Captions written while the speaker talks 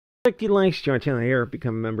Click the links, join the channel here,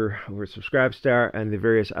 become a member over at Subscribestar, and the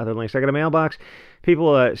various other links. I got a mailbox.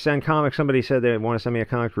 People send comics. Somebody said they want to send me a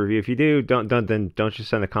comic review. If you do, don't just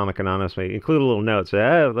send the comic anonymously. Include a little note. Say,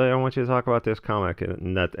 hey, I want you to talk about this comic,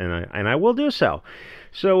 and I will do so.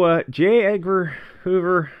 So J. Edgar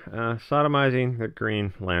Hoover, sodomizing the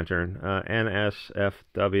Green Lantern,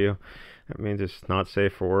 NSFW. That means it's not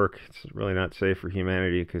safe for work. It's really not safe for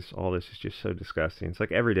humanity because all this is just so disgusting. It's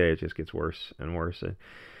like every day it just gets worse and worse.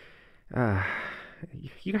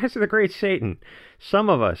 You guys are the great Satan. Some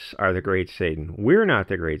of us are the great Satan. We're not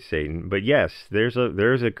the great Satan, but yes, there's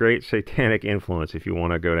a great satanic influence if you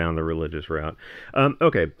want to go down the religious route.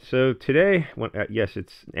 Okay, so today, yes,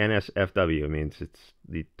 it's NSFW. It means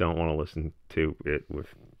you don't want to listen to it with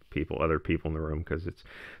other people in the room, because it's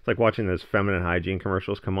like watching those feminine hygiene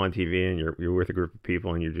commercials come on TV, and you're with a group of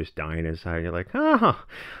people and you're just dying inside. You're like, oh,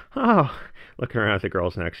 looking around at the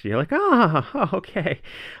girls next to you, like, oh, okay,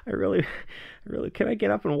 I really, can I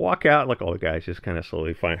get up and walk out? Like all the guys just kind of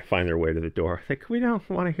slowly find their way to the door. Like, we don't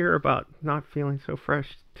want to hear about not feeling so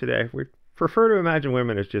fresh today. We prefer to imagine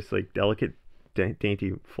women as just like delicate,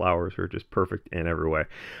 dainty flowers who are just perfect in every way.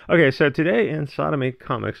 Okay, so today in Sodomy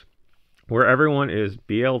Comics, where everyone is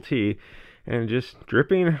BLT and just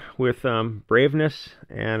dripping with braveness,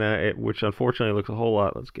 and which unfortunately looks a whole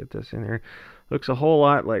lot, let's get this in here, looks a whole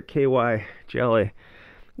lot like KY jelly.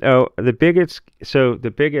 Oh, the bigots, so the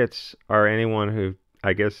bigots are anyone who,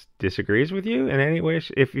 I guess, disagrees with you in any way.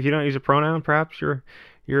 If you don't use a pronoun, perhaps you're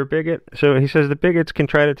a bigot. So he says the bigots can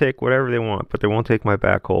try to take whatever they want, but they won't take my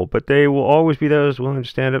back hole. But they will always be those willing to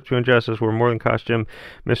stand up to injustice. We're more than costume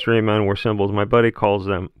mystery men, we're symbols. My buddy calls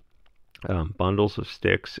them bundles of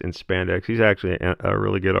sticks and spandex. He's actually a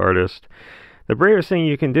really good artist. The bravest thing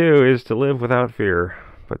you can do is to live without fear,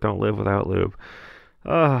 but don't live without lube.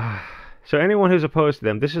 So anyone who's opposed to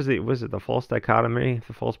them, this is the false dichotomy,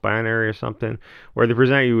 the false binary or something, where they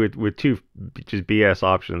present you with two just BS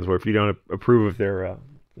options, where if you don't approve of their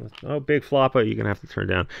big floppa, you're gonna have to turn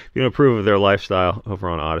down. If you don't approve of their lifestyle over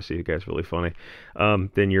on Odyssey, you guys are really funny.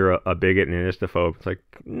 Then you're a bigot and an istophobe. It's like,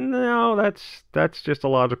 no, that's just a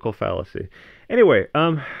logical fallacy. Anyway,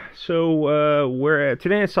 so we're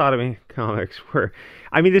today in Sodomy Comics, where,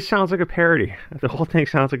 I mean, this sounds like a parody. The whole thing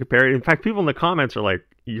sounds like a parody. In fact, people in the comments are like,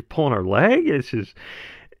 "You're pulling our leg? This is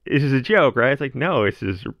a joke, right?" It's like, no, this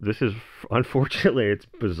is unfortunately, it's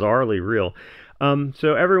bizarrely real.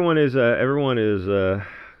 So everyone is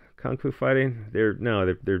kung fu fighting. They're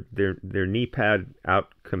knee pad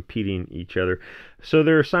out competing each other. So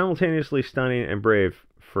they're simultaneously stunning and brave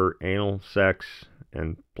for anal sex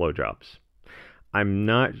and blowjobs. I'm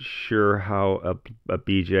not sure how a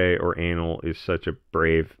BJ or anal is such a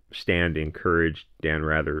brave standing courage Dan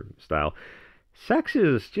Rather style. Sex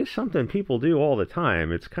is just something people do all the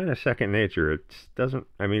time. It's kind of second nature.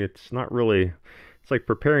 It's not really, it's like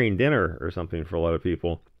preparing dinner or something for a lot of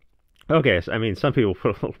people. Okay, so, I mean, some people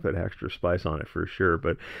put a little bit extra spice on it for sure,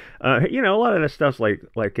 but a lot of this stuff's like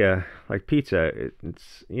pizza.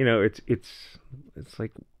 It's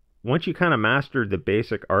like once you kind of master the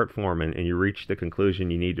basic art form and you reach the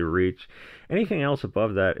conclusion you need to reach, anything else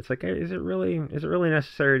above that, it's like, is it really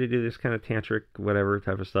necessary to do this kind of tantric whatever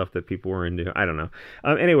type of stuff that people were into? I don't know.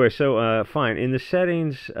 Anyway, so fine. In the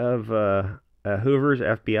settings of Hoover's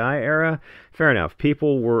FBI era, fair enough.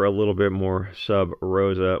 People were a little bit more sub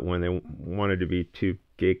rosa when they wanted to be two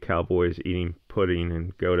gay cowboys eating pudding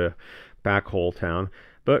and go to Backhole Town.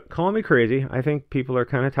 But call me crazy, I think people are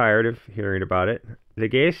kind of tired of hearing about it. The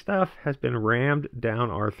gay stuff has been rammed down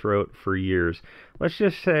our throat for years. Let's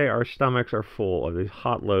just say our stomachs are full of these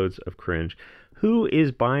hot loads of cringe. Who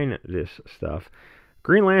is buying this stuff?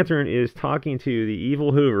 Green Lantern is talking to the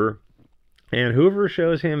evil Hoover, and Hoover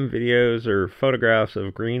shows him videos or photographs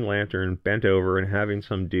of Green Lantern bent over and having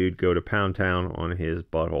some dude go to Pound Town on his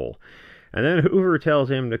butthole. And then Hoover tells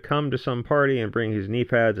him to come to some party and bring his knee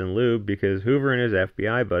pads and lube because Hoover and his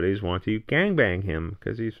FBI buddies want to gangbang him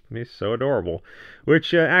because he's so adorable.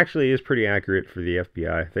 Which actually is pretty accurate for the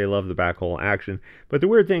FBI. They love the backhole action. But the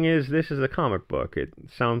weird thing is, this is a comic book. It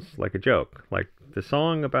sounds like a joke. Like the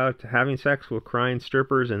song about having sex with crying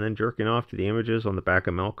strippers and then jerking off to the images on the back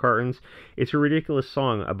of milk cartons. It's a ridiculous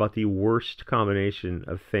song about the worst combination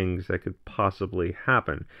of things that could possibly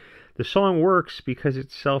happen. The song works because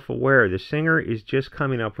it's self-aware. The singer is just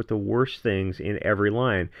coming up with the worst things in every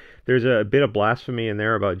line. There's a bit of blasphemy in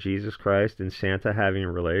there about Jesus Christ and Santa having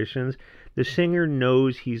relations. The singer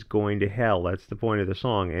knows he's going to hell. That's the point of the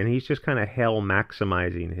song. And he's just kind of hell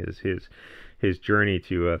maximizing his journey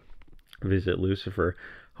to visit Lucifer.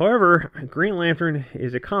 However, Green Lantern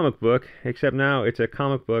is a comic book, except now it's a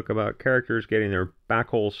comic book about characters getting their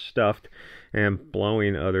backholes stuffed and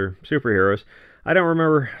blowing other superheroes. I don't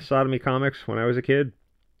remember sodomy comics when I was a kid.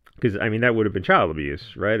 Because, I mean, that would have been child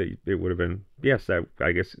abuse, right? It would have been, yes, that,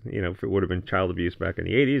 I guess, you know, if it would have been child abuse back in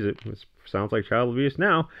the 80s, sounds like child abuse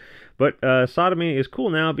now. But sodomy is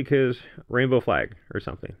cool now because rainbow flag or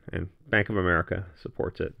something, and Bank of America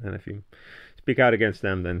supports it. And if you speak out against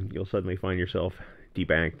them, then you'll suddenly find yourself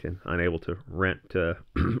debanked and unable to rent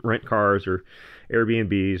rent cars or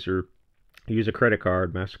Airbnbs or use a credit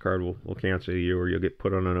card. MasterCard will cancel you, or you'll get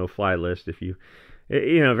put on a no-fly list if you...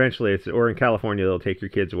 You know, eventually or in California, they'll take your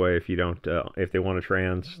kids away if you don't, if they want to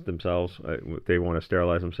trans themselves, they want to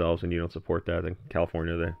sterilize themselves and you don't support that. In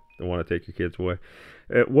California, they want to take your kids away.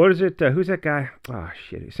 What is it? Who's that guy? Oh,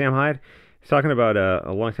 shit. Sam Hyde? He's talking about,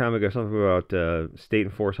 a long time ago, something about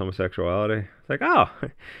state-enforced homosexuality. It's like, oh,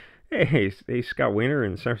 hey, Scott Wiener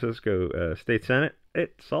in San Francisco State Senate.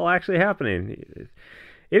 It's all actually happening.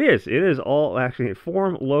 It is all actually.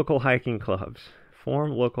 Form local hiking clubs.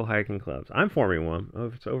 Form local hiking clubs. I'm forming one.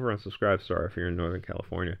 It's over on Subscribestar if you're in Northern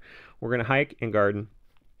California. We're going to hike and garden,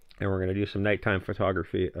 and we're going to do some nighttime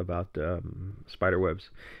photography about spider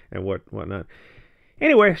webs and whatnot.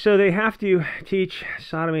 Anyway, so they have to teach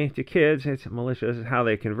sodomy to kids. It's malicious. It's how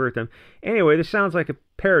they convert them. Anyway, this sounds like a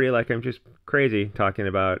parody, like I'm just crazy talking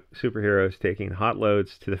about superheroes taking hot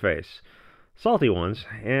loads to the face. Salty ones.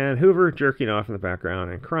 And Hoover jerking off in the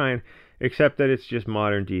background and crying. Except that it's just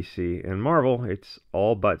modern DC and Marvel. It's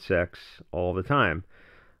all butt sex all the time.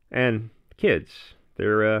 And kids.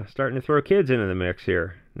 They're starting to throw kids into the mix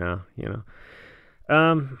here now, you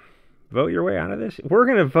know. Vote your way out of this. We're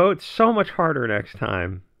going to vote so much harder next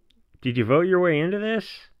time. Did you vote your way into this?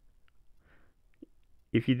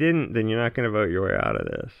 If you didn't, then you're not going to vote your way out of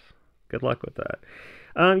this. Good luck with that.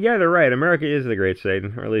 Yeah, they're right. America is the great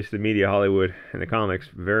Satan, or at least the media, Hollywood, and the comics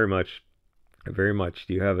very much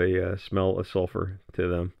do you have a smell of sulfur to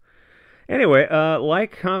them. Anyway,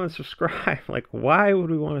 like, comment, subscribe. Like, why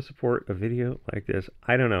would we want to support a video like this?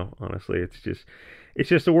 I don't know, honestly. It's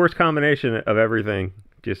just the worst combination of everything.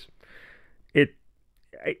 It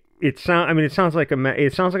sounds like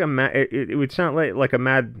it would sound like a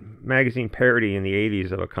Mad Magazine parody in the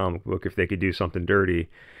 80s of a comic book if they could do something dirty.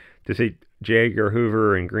 To see J. Edgar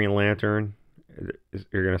Hoover and Green Lantern,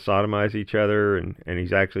 you're going to sodomize each other, and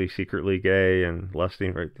he's actually secretly gay and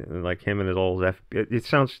lusting, right? Like him and his old it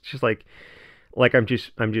sounds just like I'm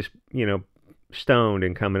just you know, stoned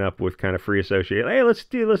and coming up with kind of free associate. Hey, let's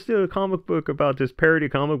do a comic book about this parody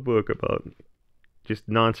comic book about just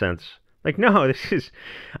nonsense. Like, no, this is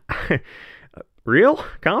real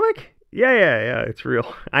comic. Yeah, it's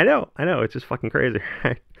real. I know, it's just fucking crazy,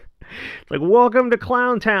 right? It's like, welcome to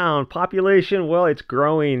Clown Town. Population, well, it's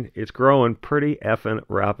growing pretty effing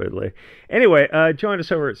rapidly. Anyway, join us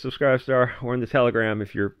over at Subscribestar or in the Telegram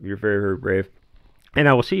if you're very, very brave. And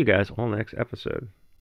I will see you guys on the next episode.